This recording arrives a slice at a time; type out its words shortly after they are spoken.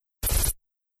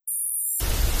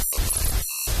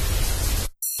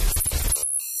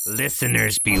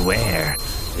Listeners beware.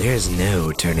 There's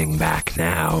no turning back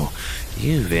now.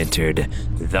 You've entered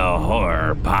the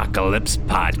Horror Apocalypse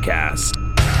Podcast.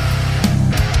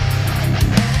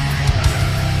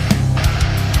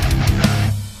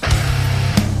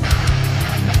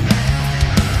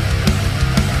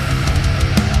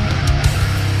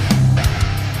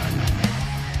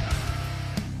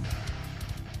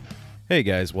 Hey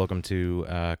guys, welcome to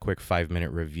a quick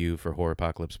 5-minute review for Horror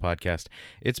Apocalypse Podcast.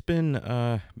 It's been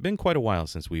quite a while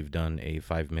since we've done a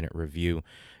 5-minute review,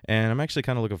 and I'm actually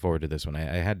kind of looking forward to this one.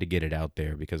 I had to get it out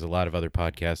there because a lot of other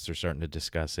podcasts are starting to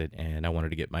discuss it, and I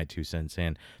wanted to get my 2 cents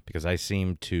in because I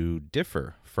seem to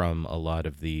differ from a lot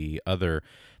of the other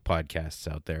podcasts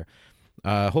out there.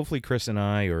 Hopefully Chris and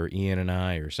I, or Ian and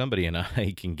I, or somebody and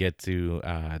I can get to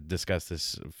discuss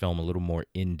this film a little more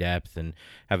in depth and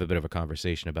have a bit of a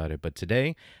conversation about it. But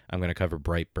today I'm going to cover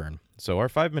Brightburn. So our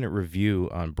 5-minute review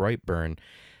on Brightburn.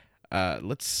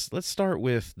 Let's start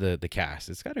with the cast.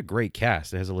 It's got a great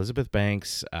cast. It has Elizabeth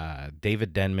Banks,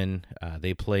 David Denman.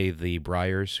 They play the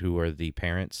Bryars, who are the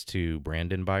parents to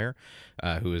Brandon Byer,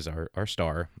 who is our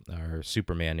star, our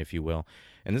Superman, if you will.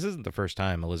 And this isn't the first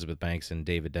time Elizabeth Banks and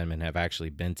David Denman have actually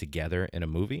been together in a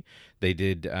movie. They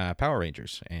did Power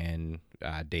Rangers, and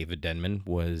David Denman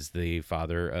was the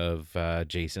father of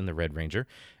Jason, the Red Ranger,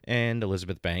 and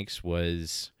Elizabeth Banks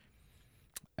was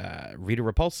Rita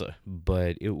Repulsa.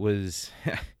 But it was,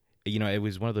 it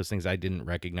was one of those things. I didn't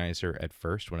recognize her at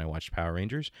first when I watched Power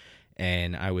Rangers,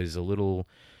 and I was a little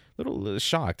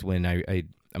shocked when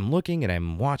I'm looking and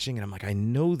I'm watching and I'm like, I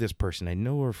know this person. I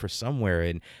know her for somewhere,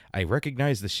 and I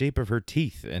recognize the shape of her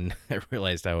teeth, and I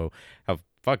realized how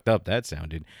fucked up that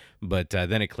sounded. But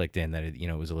then it clicked in that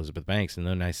it was Elizabeth Banks, and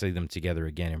then I see them together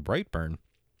again in Brightburn,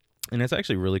 and it's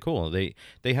actually really cool. They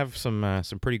have some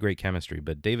pretty great chemistry.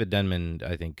 But David Denman,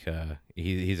 I think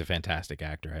he's a fantastic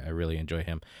actor. I really enjoy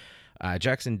him.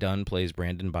 Jackson Dunn plays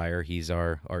Brandon Byer. He's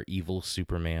our evil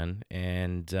Superman,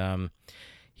 and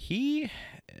he's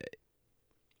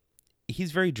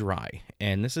very dry,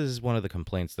 and this is one of the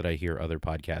complaints that I hear other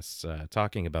podcasts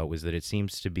talking about, was that it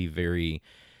seems to be very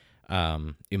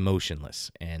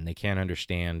emotionless, and they can't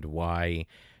understand why.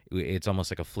 It's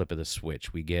almost like a flip of the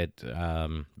switch. We get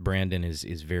Brandon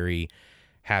is very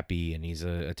happy, and he's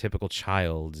a typical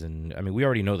child, and I mean, we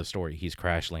already know the story. He's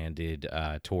crash landed.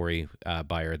 Tori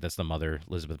Byer, that's the mother,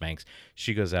 Elizabeth Banks,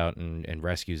 she goes out and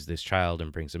rescues this child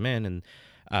and brings him in, and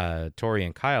Tori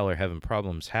and Kyle are having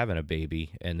problems having a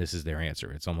baby, and this is their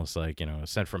answer. It's almost like,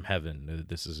 sent from heaven.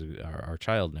 This is our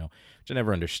child now, which I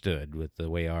never understood with the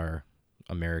way our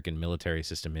American military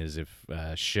system is. If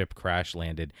a ship crash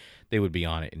landed, they would be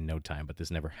on it in no time, but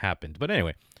this never happened. But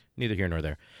anyway, neither here nor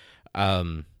there.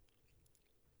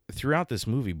 Throughout this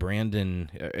movie,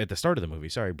 at the start of the movie,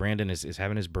 Brandon is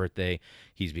having his birthday.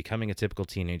 He's becoming a typical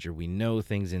teenager. We know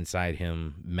things inside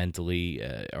him mentally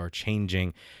are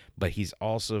changing, but he's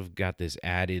also got this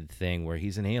added thing where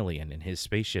he's an alien, and his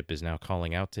spaceship is now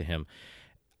calling out to him.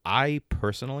 I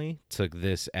personally took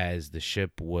this as the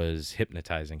ship was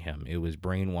hypnotizing him. It was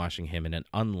brainwashing him and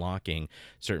unlocking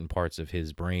certain parts of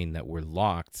his brain that were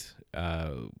locked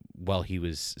while he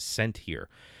was sent here.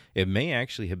 It may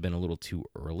actually have been a little too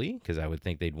early, because I would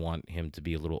think they'd want him to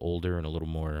be a little older and a little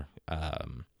more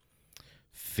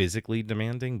physically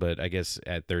demanding. But I guess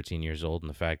at 13 years old, and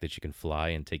the fact that you can fly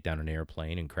and take down an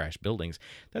airplane and crash buildings,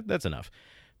 that's enough.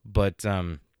 But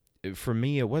for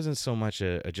me, it wasn't so much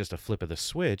just a flip of the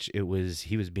switch. It was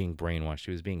he was being brainwashed,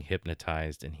 he was being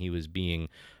hypnotized, and he was being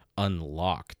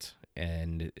unlocked.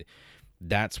 And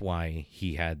that's why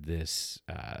he had this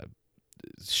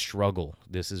struggle.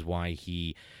 This is why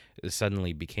he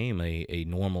suddenly became a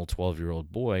normal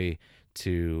 12-year-old boy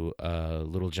to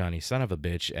little Johnny son of a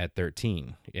bitch at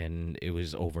 13, and it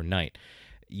was overnight.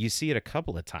 You see it a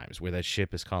couple of times where that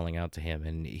ship is calling out to him,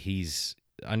 and he's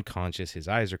unconscious, his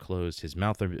eyes are closed, his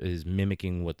mouth is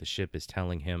mimicking what the ship is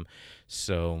telling him.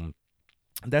 So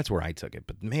that's where I took it.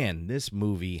 But man, this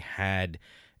movie had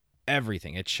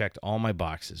everything. It checked all my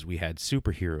boxes. We had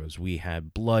superheroes, we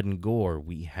had blood and gore,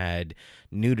 we had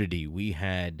nudity, we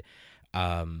had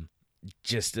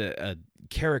just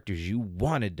characters you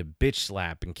wanted to bitch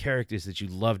slap, and characters that you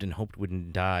loved and hoped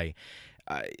wouldn't die.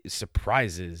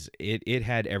 Surprises. It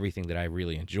had everything that I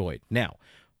really enjoyed. Now,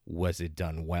 was it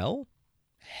done well?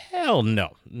 Hell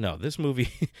no. This movie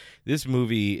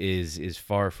is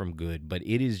far from good, but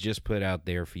it is just put out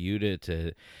there for you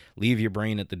to leave your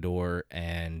brain at the door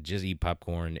and just eat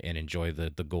popcorn and enjoy the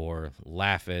gore,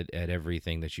 laugh at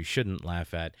everything that you shouldn't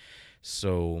laugh at.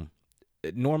 So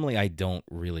normally I don't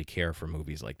really care for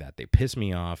movies like that. They piss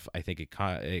me off. I think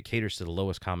it caters to the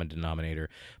lowest common denominator,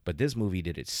 but this movie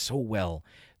did it so well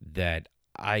that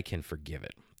I can forgive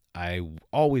it. I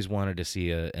always wanted to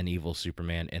see an evil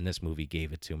Superman, and this movie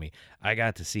gave it to me. I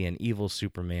got to see an evil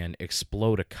Superman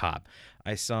explode a cop.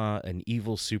 I saw an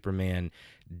evil Superman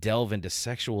delve into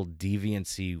sexual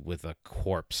deviancy with a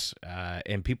corpse.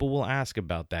 And people will ask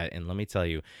about that, and let me tell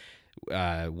you,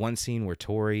 one scene where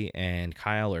Tori and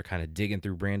Kyle are kind of digging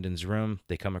through Brandon's room.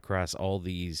 They come across all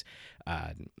these uh,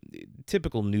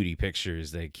 typical nudie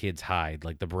pictures that kids hide,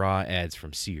 like the bra ads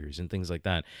from Sears and things like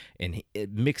that. And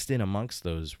mixed in amongst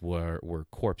those were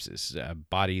corpses,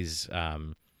 bodies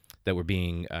that were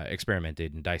being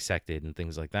experimented and dissected and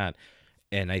things like that.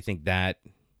 And I think that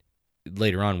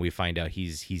later on we find out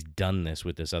he's done this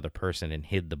with this other person and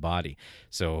hid the body.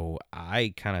 So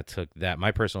I kind of took that,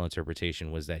 my personal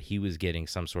interpretation was that he was getting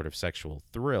some sort of sexual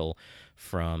thrill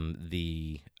from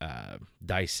the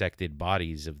dissected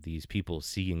bodies of these people,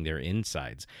 seeing their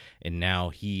insides. And now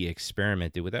he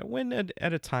experimented with that when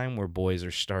at a time where boys are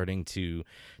starting to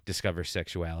discover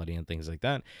sexuality and things like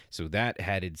that. So that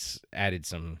had added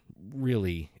some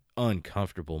really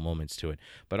uncomfortable moments to it.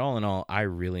 But all in all, I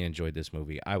really enjoyed this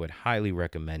movie. I would highly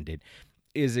recommend it.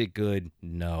 Is it good?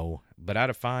 No. But out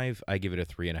of 5, I give it a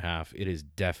 3.5. It is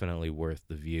definitely worth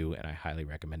the view, and I highly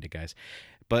recommend it, guys.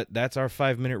 But that's our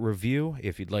 5-minute review.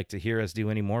 If you'd like to hear us do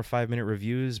any more 5-minute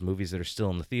reviews, movies that are still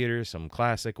in the theater, some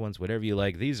classic ones, whatever you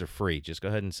like, these are free. Just go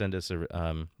ahead and send us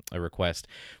a request.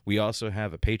 We also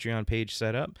have a Patreon page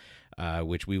set up,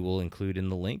 which we will include in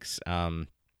the links.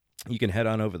 You can head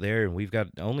on over there, and we've got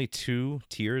only 2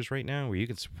 tiers right now where you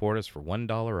can support us for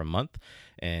 $1 a month,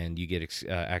 and you get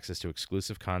access to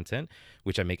exclusive content,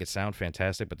 which I make it sound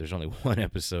fantastic, but there's only 1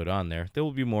 episode on there. There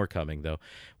will be more coming, though.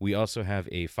 We also have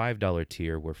a $5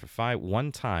 tier where for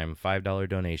one-time $5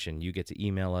 donation, you get to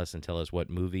email us and tell us what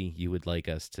movie you would like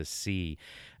us to see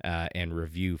and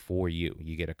review for you.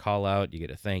 You get a call out, you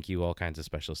get a thank you, all kinds of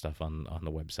special stuff on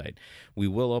the website. We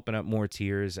will open up more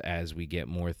tiers as we get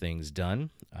more things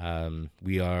done.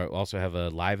 We also have a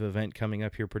live event coming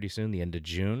up here pretty soon, the end of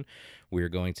June. We're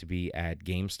going to be at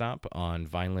GameStop on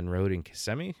Vineland Road in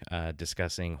Kissimmee,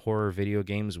 discussing horror video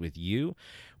games with you.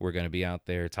 We're going to be out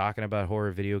there talking about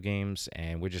horror video games,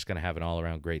 and we're just going to have an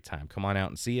all-around great time. Come on out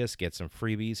and see us, get some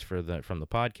freebies from the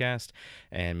podcast,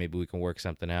 and maybe we can work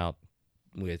something out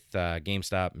with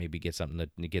GameStop, maybe get something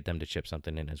to get them to chip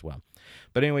something in as well.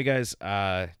 But anyway, guys,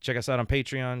 check us out on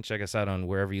Patreon, check us out on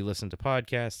wherever you listen to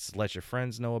podcasts, let your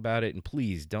friends know about it, and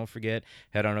please don't forget,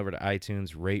 head on over to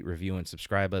iTunes, rate, review, and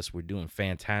subscribe us. We're doing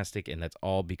fantastic, and that's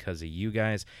all because of you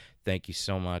guys. Thank you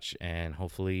so much, and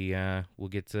hopefully we'll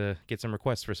get some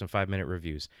requests for some 5-minute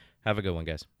reviews. Have a good one,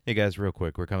 guys. Hey, guys, real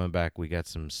quick, we're coming back. We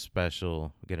got a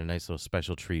nice little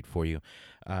special treat for you.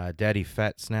 Daddy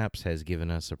Fat Snaps has given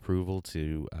us approval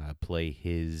to play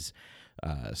his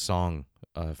song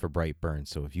for Brightburn.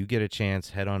 So if you get a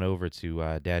chance, head on over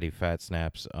to Daddy Fat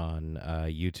Snaps on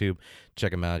YouTube.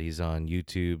 Check him out. He's on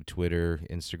YouTube, Twitter,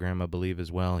 Instagram, I believe,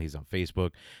 as well. He's on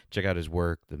Facebook. Check out his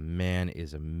work. The man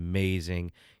is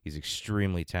amazing. He's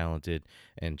extremely talented.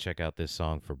 And check out this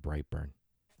song for Brightburn.